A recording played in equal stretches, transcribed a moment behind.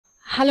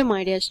Hello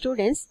my dear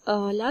students,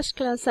 last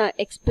class I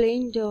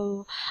explained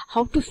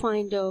how to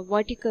find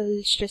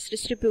vertical stress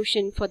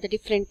distribution for the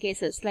different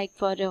cases, like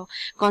for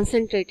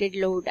concentrated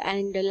load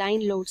and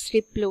line load,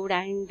 strip load,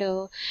 and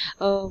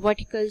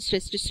vertical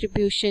stress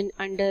distribution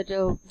under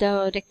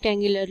the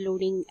rectangular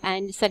loading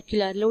and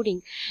circular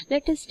loading.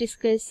 Let us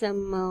discuss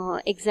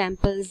some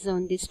examples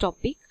on this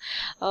topic.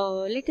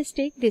 Let us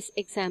take this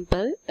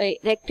example. A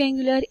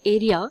rectangular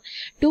area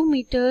 2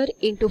 meter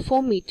into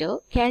 4 meter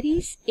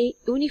carries a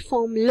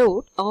uniform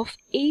load of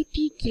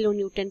 80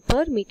 kilonewton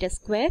per meter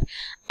square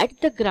at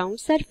the ground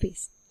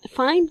surface.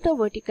 Find the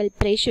vertical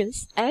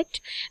pressures at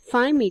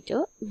 5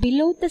 meter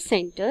below the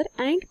center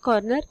and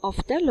corner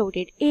of the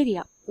loaded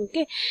area.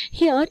 Okay,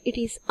 here it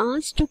is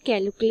asked to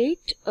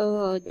calculate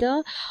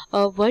the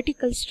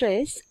vertical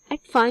stress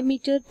at 5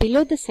 meter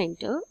below the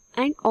center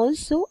and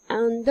also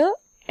on the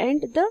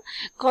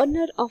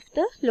corner of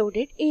the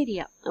loaded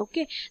area.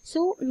 Okay,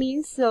 so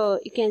means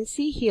you can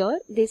see here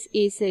this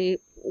is a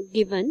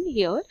given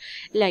here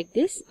like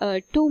this,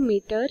 2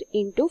 meter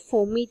into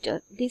 4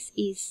 meter. This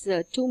is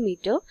 2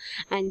 meter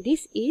and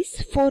this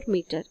is 4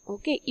 meter.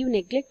 Okay, you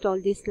neglect all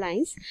these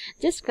lines,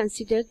 just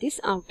consider this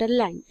outer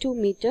line, 2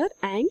 meter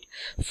and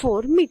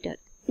 4 meter.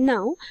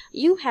 Now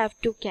you have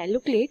to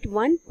calculate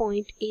one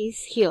point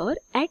is here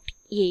at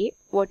A,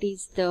 what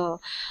is the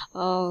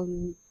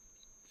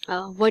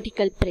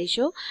vertical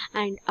pressure,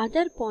 and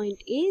other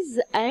point is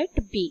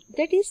at B,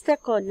 that is the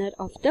corner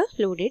of the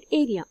loaded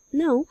area.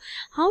 Now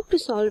how to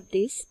solve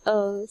this?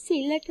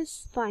 See, let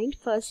us find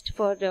first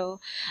for the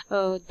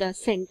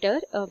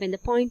center, when the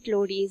point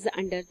load is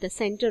under the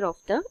center of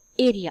the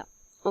area.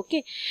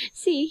 Okay,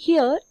 see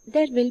here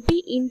there will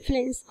be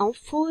influence of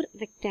 4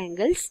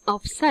 rectangles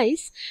of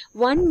size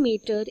 1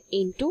 meter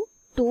into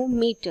 2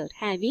 meter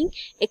having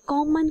a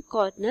common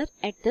corner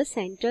at the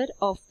center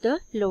of the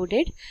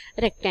loaded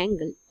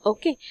rectangle.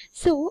 Okay,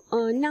 so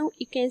now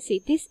you can see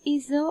this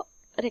is a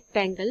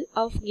rectangle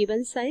of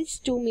given size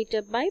 2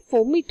 meter by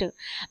 4 meter,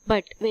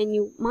 but when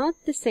you mark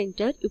the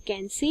center you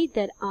can see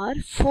there are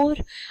 4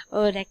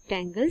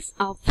 rectangles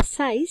of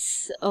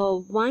size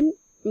 1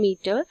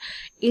 meter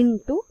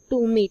into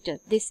 2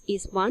 meter. This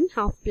is 1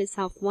 half plus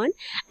half 1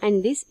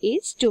 and this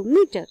is 2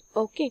 meter.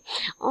 Okay,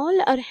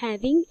 all are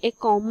having a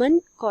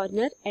common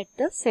corner at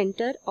the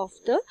center of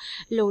the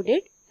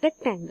loaded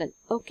rectangle.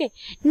 Okay,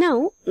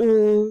 now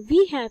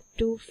we have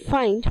to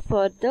find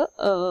for the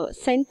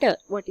center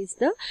what is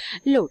the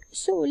load.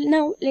 So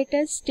now let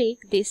us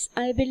take this.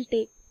 I will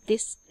take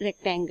this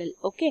rectangle.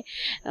 Okay,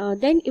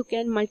 then you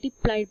can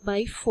multiply it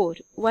by 4.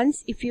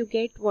 Once if you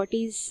get what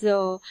is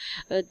the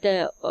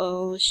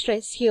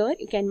stress here,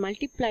 you can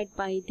multiply it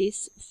by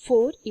this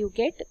 4, you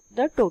get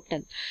the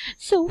total.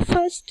 So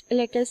first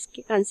let us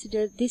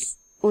consider this,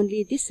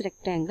 only this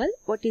rectangle.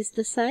 What is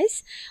the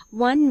size?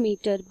 1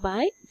 meter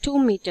by 2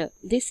 meter.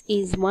 This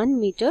is 1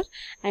 meter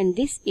and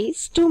this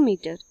is 2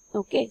 meter.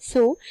 Okay,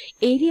 so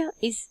area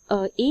is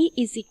A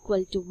is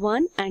equal to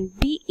 1 and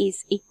B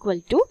is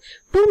equal to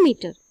 2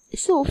 meter.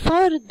 So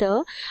for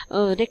the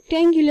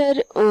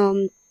rectangular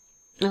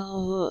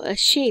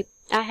shape,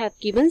 I have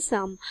given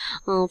some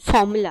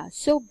formula.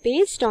 So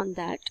based on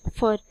that,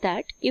 for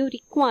that you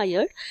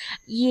required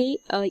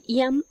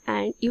M,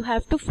 and you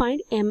have to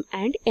find M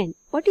and N.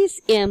 What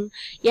is M?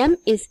 M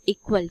is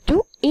equal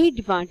to A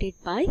divided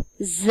by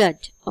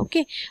Z.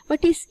 Okay,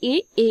 what is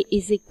A? A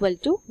is equal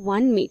to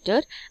 1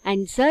 meter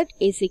and Z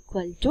is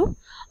equal to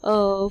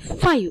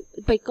 5,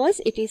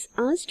 because it is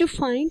asked to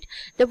find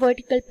the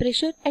vertical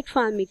pressure at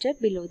 5 meter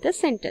below the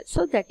center.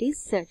 So that is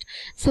Z.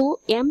 So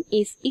M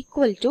is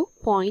equal to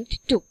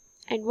 0.2.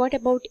 And what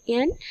about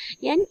N?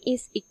 N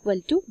is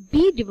equal to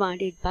B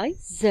divided by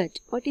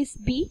Z. What is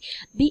B?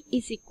 B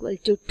is equal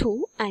to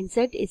 2 and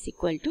Z is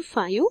equal to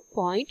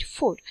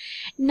 5.4.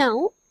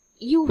 Now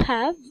you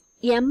have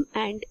M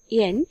and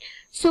N.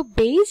 So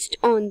based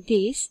on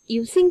this,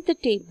 using the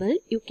table,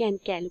 you can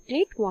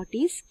calculate what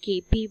is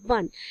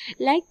KB1.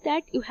 Like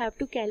that you have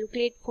to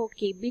calculate for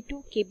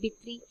KB2,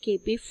 KB3,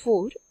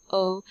 KB4.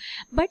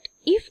 But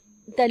if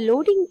the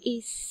loading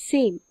is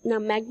same, the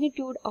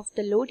magnitude of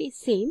the load is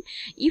same,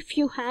 if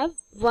you have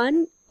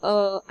find 1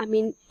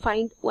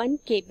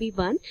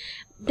 KB1,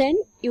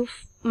 then you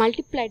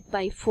multiplied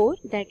by 4,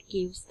 that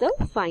gives the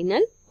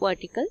final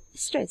vertical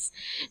stress.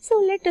 So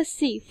let us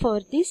see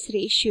for this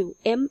ratio,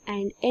 M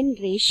and N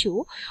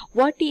ratio,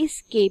 what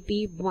is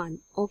KB1.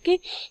 Okay,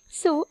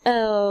 so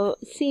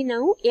see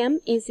now M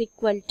is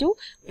equal to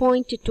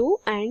 0.2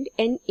 and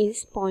N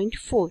is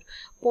 0.4.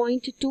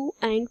 0.2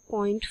 and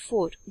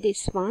 0.4,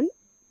 this one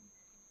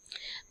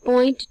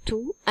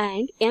 0.2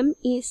 and M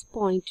is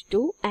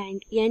 0.2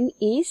 and N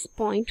is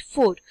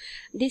 0.4.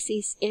 This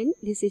is N,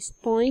 this is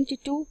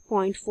 0.2,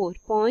 0.4,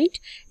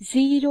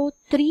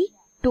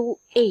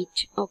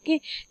 0.0328.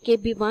 Okay,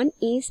 KB1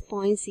 is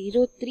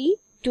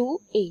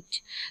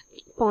 0.0328.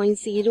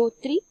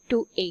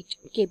 0.0328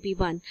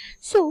 KB1.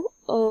 So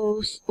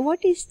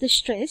what is the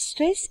stress?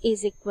 Stress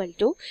is equal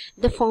to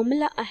the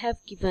formula I have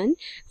given,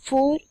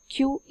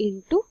 4Q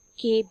into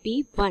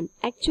KB1.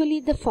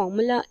 Actually the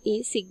formula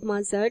is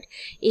sigma Z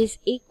is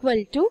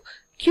equal to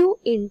Q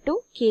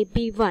into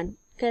KB1,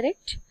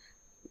 correct?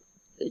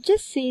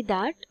 Just say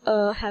that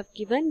have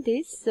given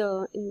this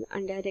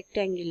under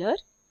rectangular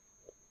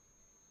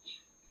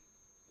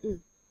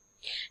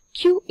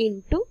Q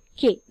into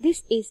K.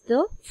 This is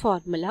the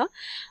formula.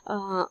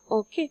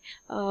 Okay.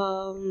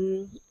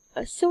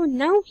 So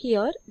now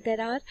here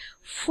there are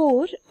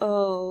 4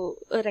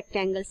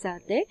 rectangles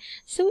are there.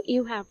 So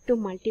you have to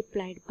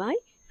multiply it by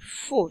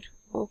 4.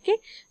 Okay.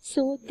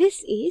 So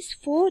this is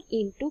 4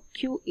 into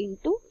Q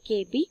into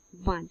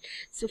KB1.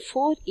 So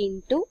 4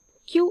 into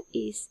Q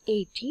is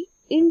 80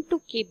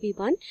 into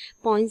KB1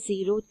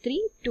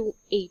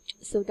 0.0328.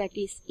 So that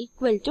is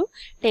equal to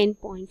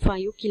 10.5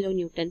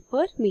 kilonewton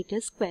per meter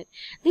square.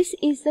 This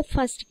is the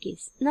first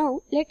case.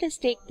 Now let us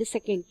take the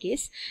second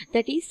case,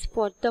 that is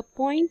for the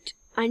point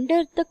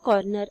under the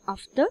corner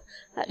of the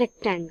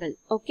rectangle.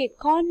 Okay,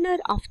 corner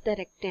of the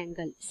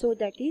rectangle. So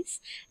that is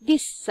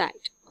this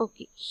side.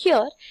 Okay,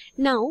 here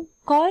now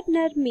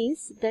corner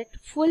means that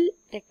full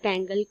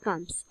rectangle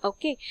comes.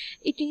 Okay,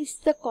 it is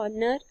the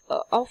corner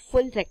of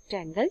full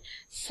rectangle.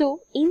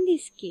 So in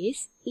this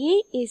case,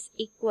 A is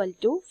equal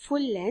to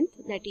full length,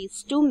 that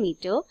is 2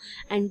 meter,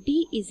 and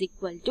D is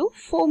equal to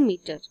 4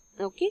 meter.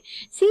 Okay,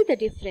 see the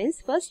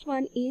difference. First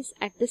one is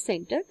at the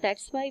center,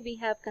 that's why we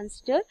have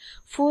considered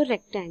 4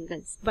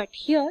 rectangles. But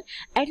here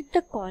at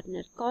the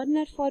corner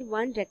for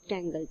one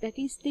rectangle, that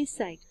is this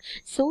side.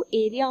 So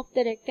area of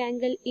the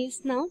rectangle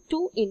is now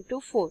 2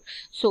 into 4.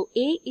 So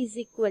A is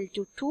equal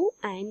to 2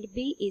 and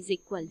B is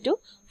equal to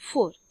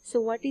 4.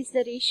 So what is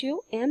the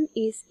ratio? M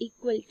is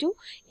equal to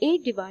A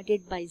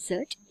divided by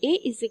Z. A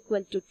is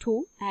equal to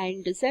 2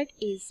 and Z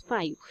is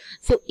 5.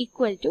 So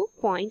equal to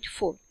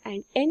 0.4,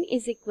 and N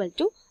is equal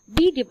to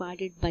B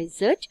divided by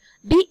Z.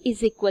 B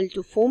is equal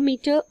to 4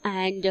 meter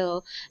and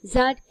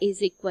Z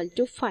is equal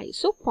to 5.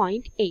 So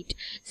 0.8.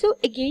 So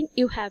again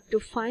you have to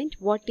find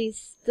what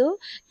is the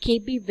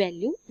KB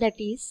value, that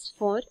is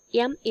for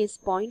M is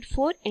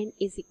 0.4, N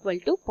is equal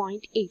to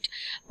 0.8.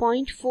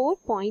 0.4,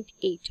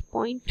 0.8,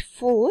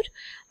 0.4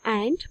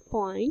 and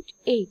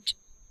 0.8.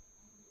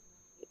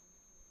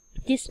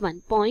 This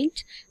one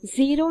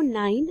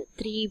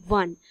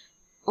 0.0931.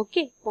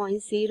 Okay,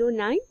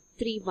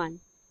 0.0931.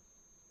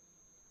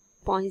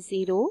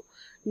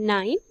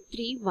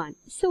 0.0931.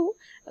 So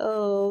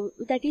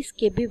that is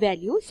KB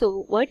value.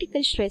 So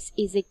vertical stress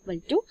is equal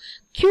to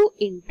Q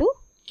into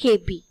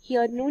KB.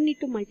 Here no need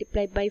to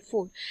multiply by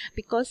 4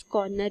 because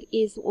corner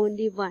is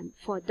only 1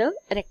 for the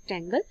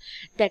rectangle,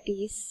 that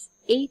is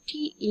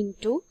 80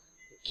 into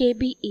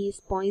KB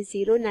is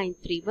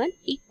 0.0931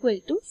 equal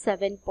to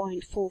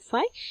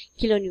 7.45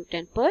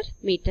 kilonewton per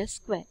meter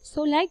square.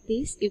 So like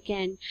this you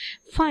can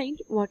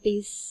find what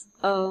is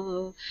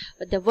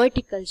the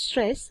vertical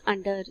stress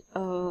under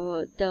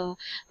the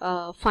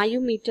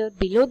 5 meter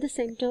below the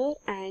center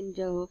and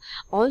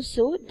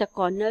also the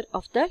corner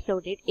of the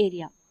loaded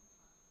area.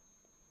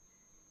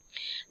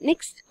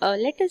 Next,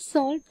 let us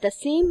solve the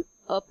same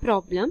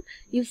problem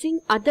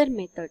using other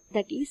method,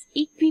 that is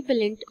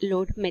equivalent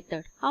load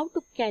method. How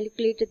to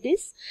calculate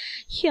this?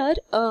 Here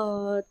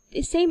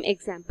the same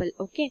example,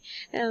 okay,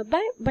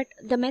 but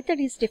the method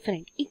is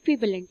different,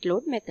 equivalent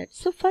load method.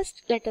 So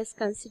first let us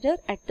consider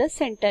at the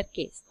center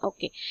case.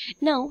 Okay,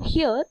 now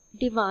here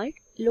divide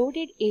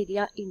loaded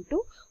area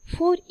into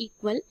 4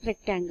 equal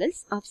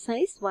rectangles of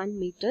size 1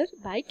 meter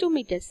by 2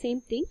 meters.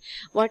 Same thing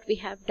what we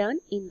have done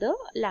in the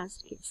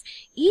last case.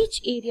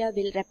 Each area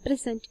will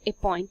represent a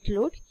point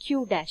load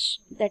Q dash,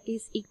 that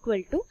is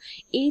equal to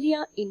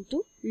area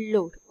into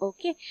load.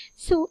 Okay,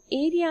 so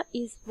area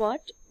is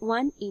what?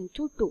 1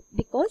 into 2,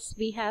 because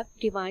we have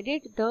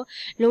divided the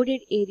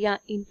loaded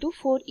area into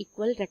 4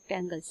 equal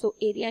rectangles. So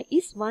area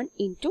is 1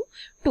 into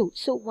 2.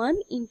 So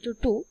 1 into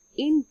 2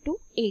 into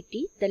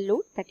 80, the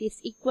load, that is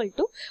equal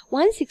to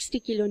 160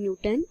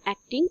 kilonewton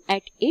acting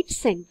at its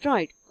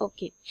centroid.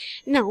 Okay,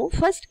 now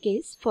first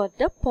case for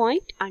the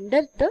point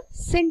under the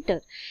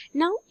center.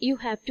 Now you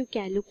have to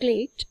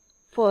calculate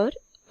for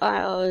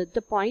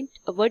the point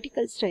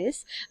vertical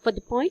stress for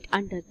the point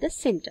under the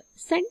center.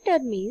 Center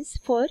means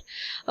for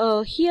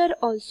here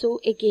also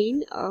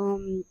again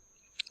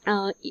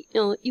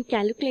you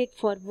calculate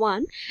for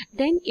 1,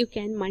 then you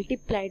can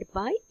multiply it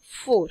by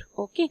 4.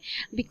 Okay,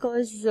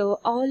 because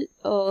all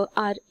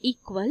are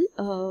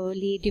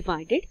equally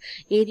divided,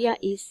 area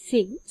is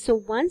same. So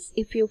once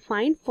if you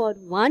find for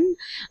one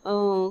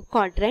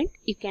quadrant,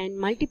 you can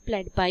multiply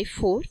it by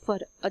 4 for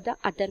the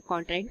other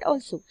quadrant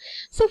also.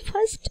 So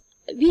first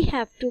we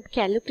have to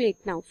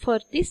calculate. Now for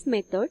this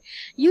method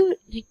you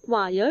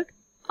required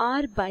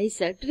R by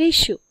Z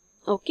ratio.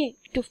 Okay,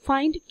 to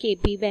find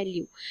KB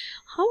value.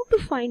 How to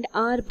find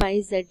R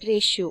by Z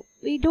ratio?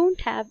 We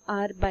don't have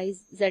R by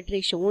Z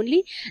ratio,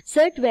 only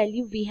Z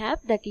value we have,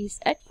 that is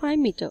at 5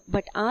 meter,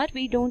 but R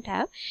we don't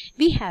have.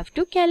 We have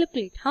to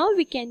calculate. How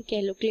we can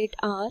calculate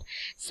R?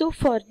 So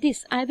for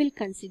this I will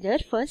consider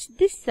first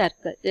this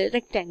circle,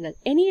 rectangle.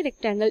 Any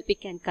rectangle we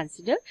can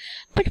consider,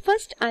 but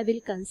first I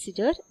will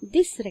consider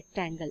this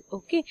rectangle.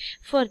 Okay,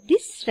 for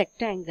this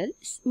rectangle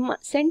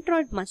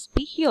centroid must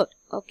be here.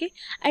 Okay,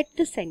 at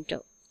the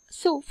center.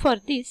 So for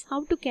this,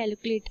 how to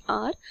calculate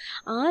R?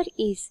 R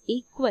is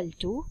equal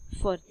to,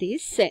 for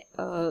this,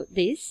 R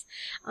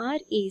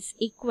is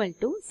equal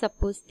to,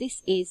 suppose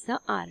this is the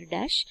R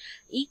dash,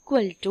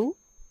 equal to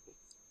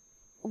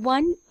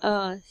 1,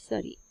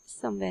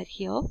 somewhere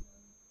here.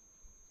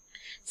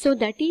 So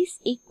that is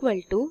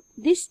equal to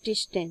this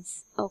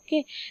distance,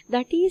 okay,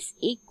 that is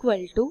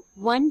equal to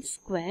 1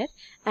 square,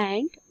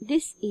 and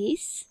this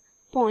is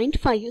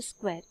 0.5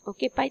 square,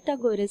 okay.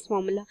 Pythagoras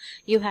formula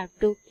you have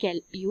to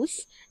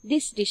use.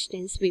 This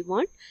distance we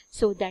want,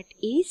 so that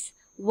is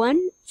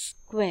 1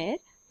 square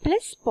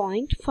plus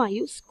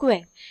 0.5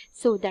 square.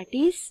 So that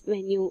is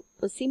when you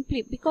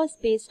simply, because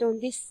based on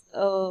this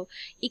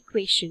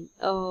equation,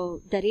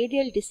 the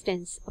radial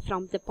distance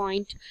from the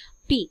point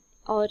P,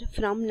 or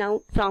from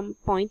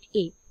point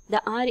A,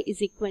 the R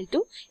is equal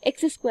to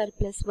x square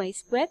plus y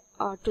square,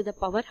 or to the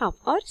power half,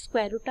 or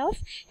square root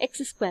of x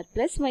square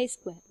plus y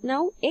square.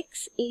 Now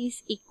x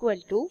is equal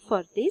to,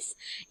 for this,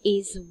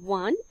 is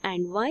 1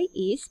 and y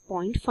is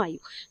 0.5.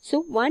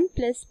 So 1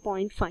 plus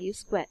 0.5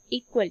 square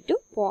equal to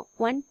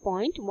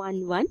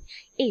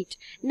 1.118.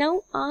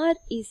 Now R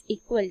is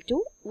equal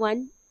to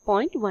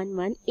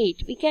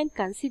 1.118. We can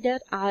consider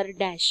R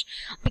dash,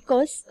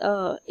 because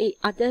for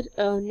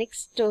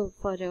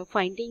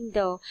finding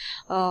the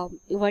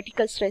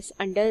vertical stress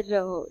under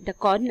the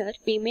corner,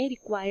 we may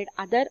require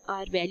other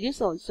R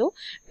values also.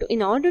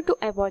 In order to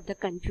avoid the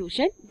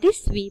confusion,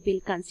 this we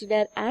will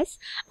consider as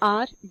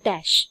R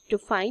dash to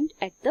find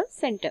at the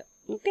center.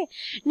 Okay.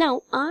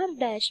 Now R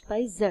dash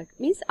by Z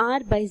means R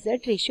by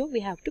Z ratio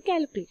we have to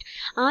calculate.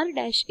 R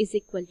dash is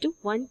equal to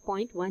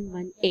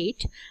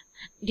 1.118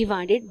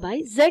 divided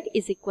by Z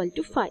is equal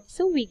to 5.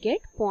 So we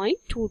get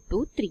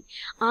 0.223.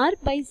 R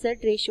by Z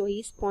ratio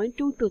is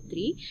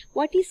 0.223.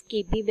 What is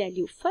KB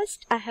value?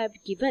 First I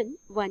have given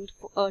one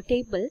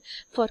table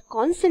for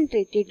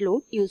concentrated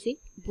load using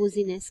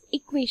Boussinesq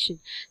equation.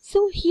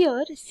 So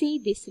here see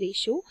this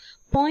ratio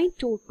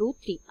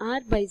 0.223.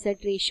 R by Z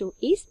ratio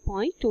is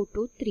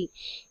 0.223.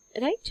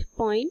 Right,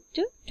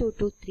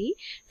 0.223.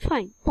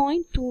 Fine,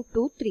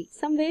 0.223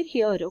 somewhere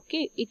here,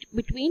 okay, it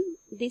between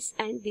this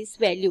and this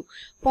value,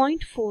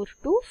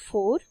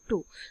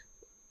 0.4242.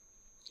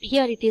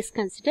 Here it is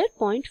considered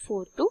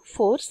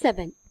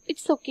 0.4247.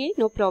 It's okay,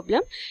 no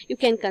problem. You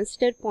can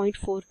consider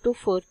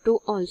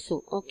 0.4242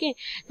 also, okay.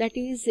 That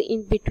is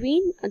in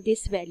between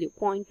this value,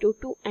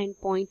 0.22 and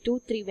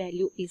 0.23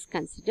 value is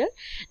considered.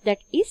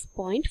 That is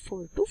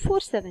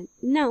 0.4247.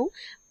 Now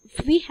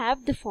we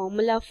have the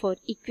formula for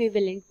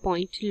equivalent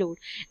point load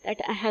that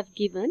I have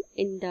given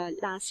in the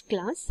last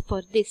class.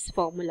 For this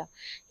formula,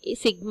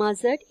 sigma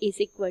Z is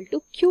equal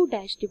to Q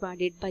dash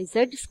divided by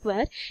Z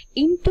square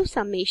into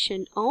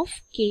summation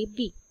of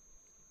KB.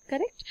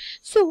 Correct?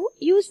 So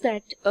use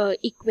that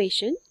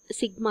equation.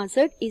 Sigma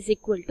Z is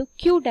equal to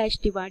Q dash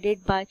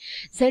divided by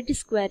Z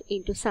square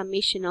into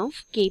summation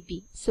of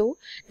KB. So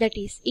that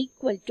is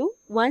equal to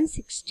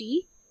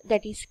 160.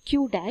 That is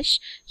Q dash.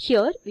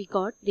 Here we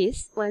got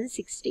this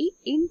 160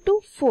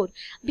 into 4,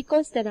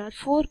 because there are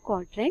 4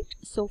 quadrants.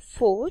 So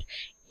 4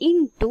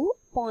 into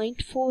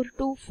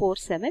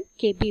 0.4247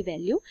 KB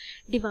value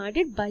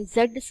divided by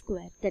Z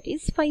square, that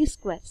is 5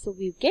 square. So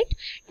we get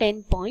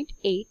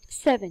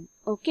 10.87.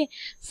 Okay,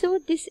 so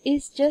this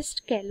is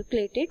just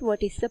calculated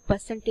what is the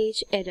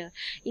percentage error.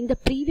 In the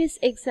previous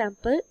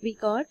example we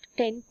got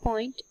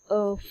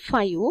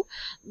 10.5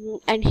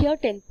 and here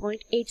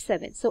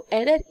 10.87. So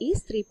error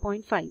is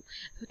 3.5.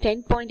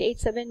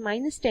 10.87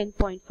 minus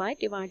 10.5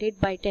 divided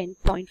by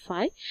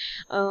 10.5.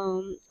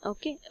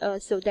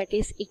 So that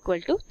is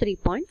equal to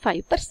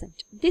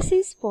 3.5%. This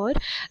is for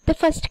the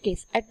first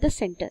case at the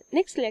center.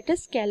 Next, let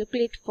us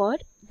calculate for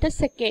the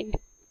second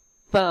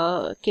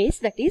case,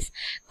 that is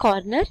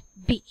corner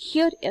B.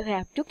 Here you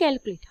have to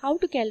calculate. How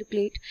to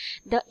calculate?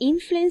 The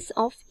influence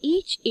of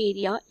each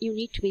area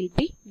unit will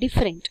be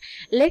different.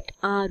 Let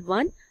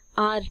R1,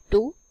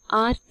 R2,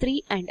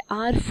 R3 and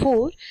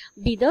R4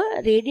 be the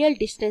radial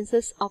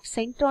distances of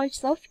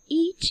centroids of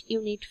each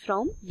unit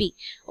from B.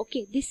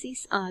 Okay, this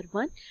is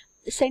R1,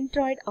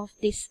 centroid of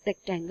this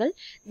rectangle.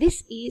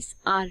 This is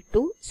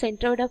R2,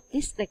 centroid of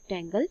this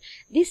rectangle.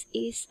 This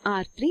is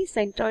R3,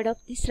 centroid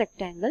of this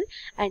rectangle,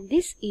 and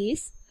this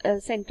is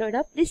centroid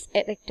of this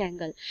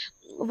rectangle.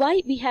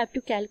 Why we have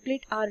to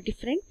calculate R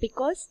different?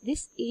 Because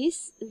this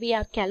is, we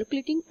are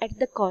calculating at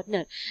the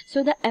corner,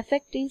 so the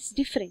effect is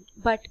different.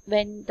 But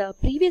when the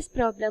previous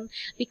problem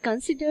we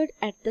considered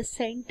at the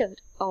center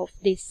of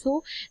this,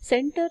 so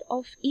center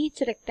of each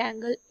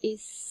rectangle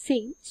is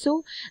same,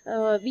 so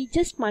we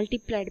just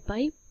multiplied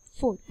by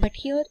 4. But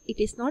here it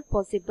is not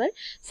possible,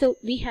 so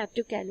we have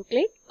to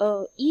calculate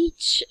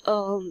each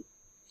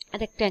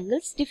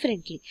rectangles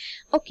differently.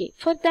 Okay,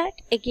 for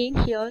that again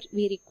here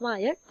we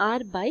require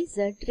R by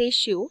Z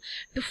ratio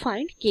to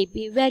find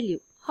KB value.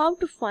 How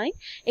to find?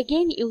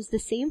 Again use the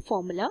same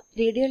formula.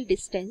 Radial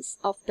distance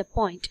of the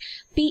point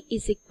P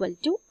is equal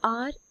to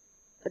R,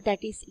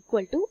 that is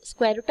equal to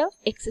square root of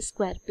x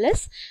square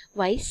plus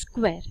y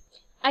square.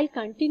 I'll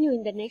continue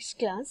in the next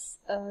class.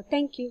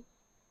 Thank you.